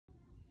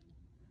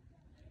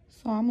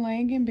So I'm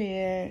laying in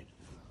bed,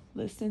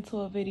 listening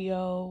to a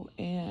video,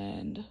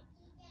 and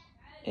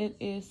it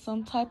is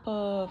some type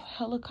of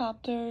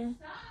helicopter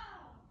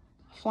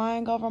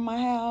flying over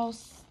my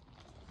house.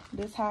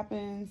 This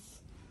happens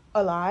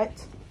a lot.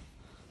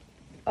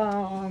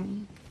 I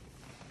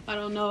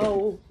don't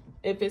know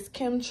if it's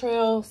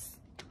chemtrails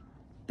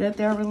that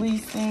they're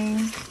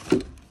releasing.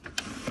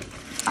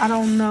 I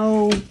don't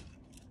know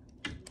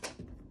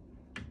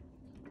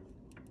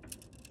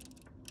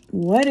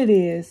what it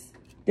is.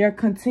 They're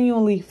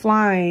continually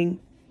flying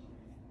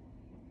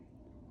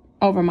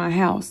over my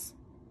house.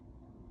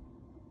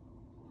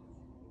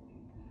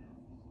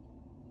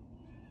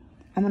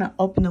 I'm gonna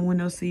open the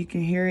window so you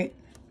can hear it.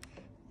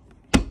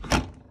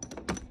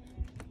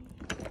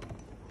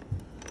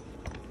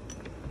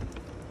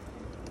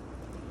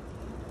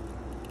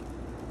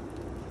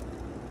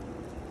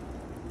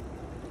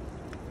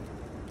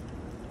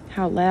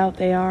 How loud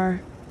they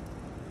are.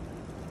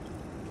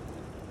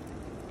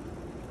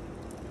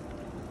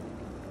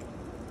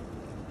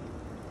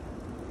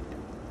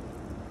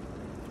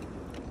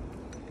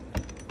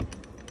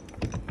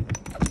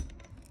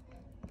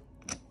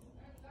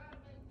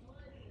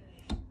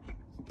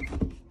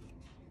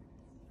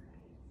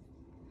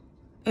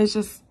 It's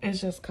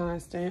just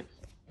constant.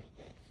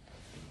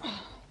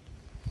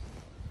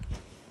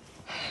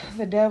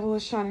 The devil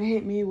is trying to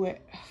hit me with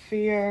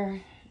fear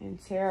and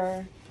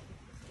terror.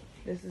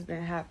 This has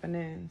been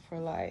happening for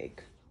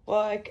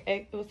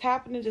it was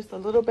happening just a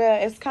little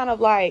bit. It's kind of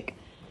like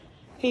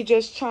he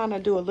just trying to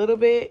do a little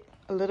bit,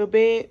 and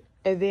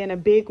then a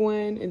big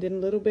one, and then a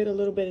little bit,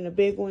 and a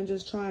big one,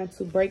 just trying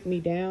to break me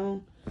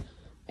down.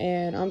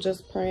 And I'm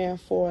just praying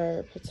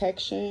for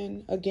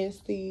protection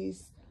against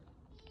these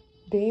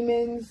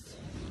demons,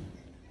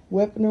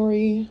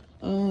 weaponry.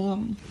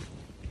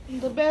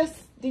 The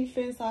best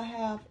defense I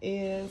have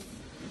is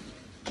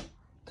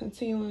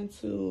continuing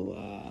to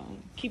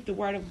keep the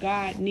word of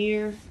God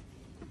near,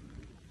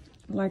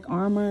 like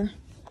armor,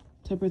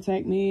 to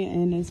protect me,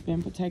 and it's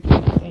been protecting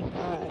me. Thank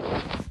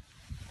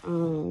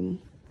God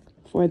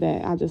for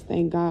that. I just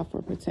thank God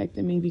for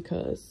protecting me,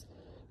 because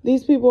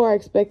these people are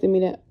expecting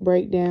me to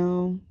break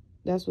down.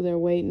 That's what they're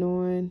waiting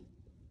on,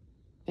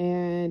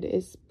 and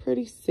it's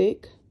pretty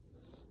sick.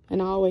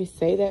 And I always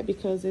say that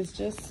because it's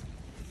just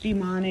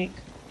demonic.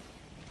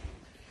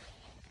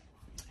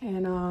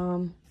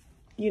 And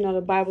you know,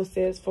 the Bible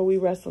says, for we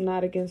wrestle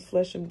not against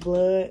flesh and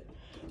blood,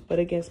 but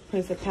against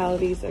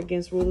principalities,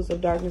 against rulers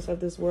of darkness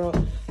of this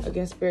world,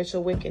 against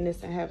spiritual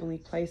wickedness in heavenly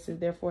places.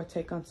 Therefore,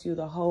 take unto you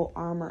the whole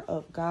armor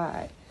of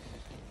God.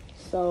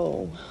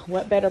 So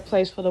what better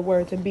place for the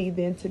word to be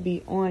than to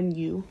be on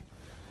you?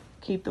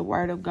 Keep the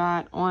word of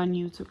God on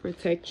you to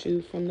protect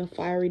you from the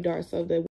fiery darts of the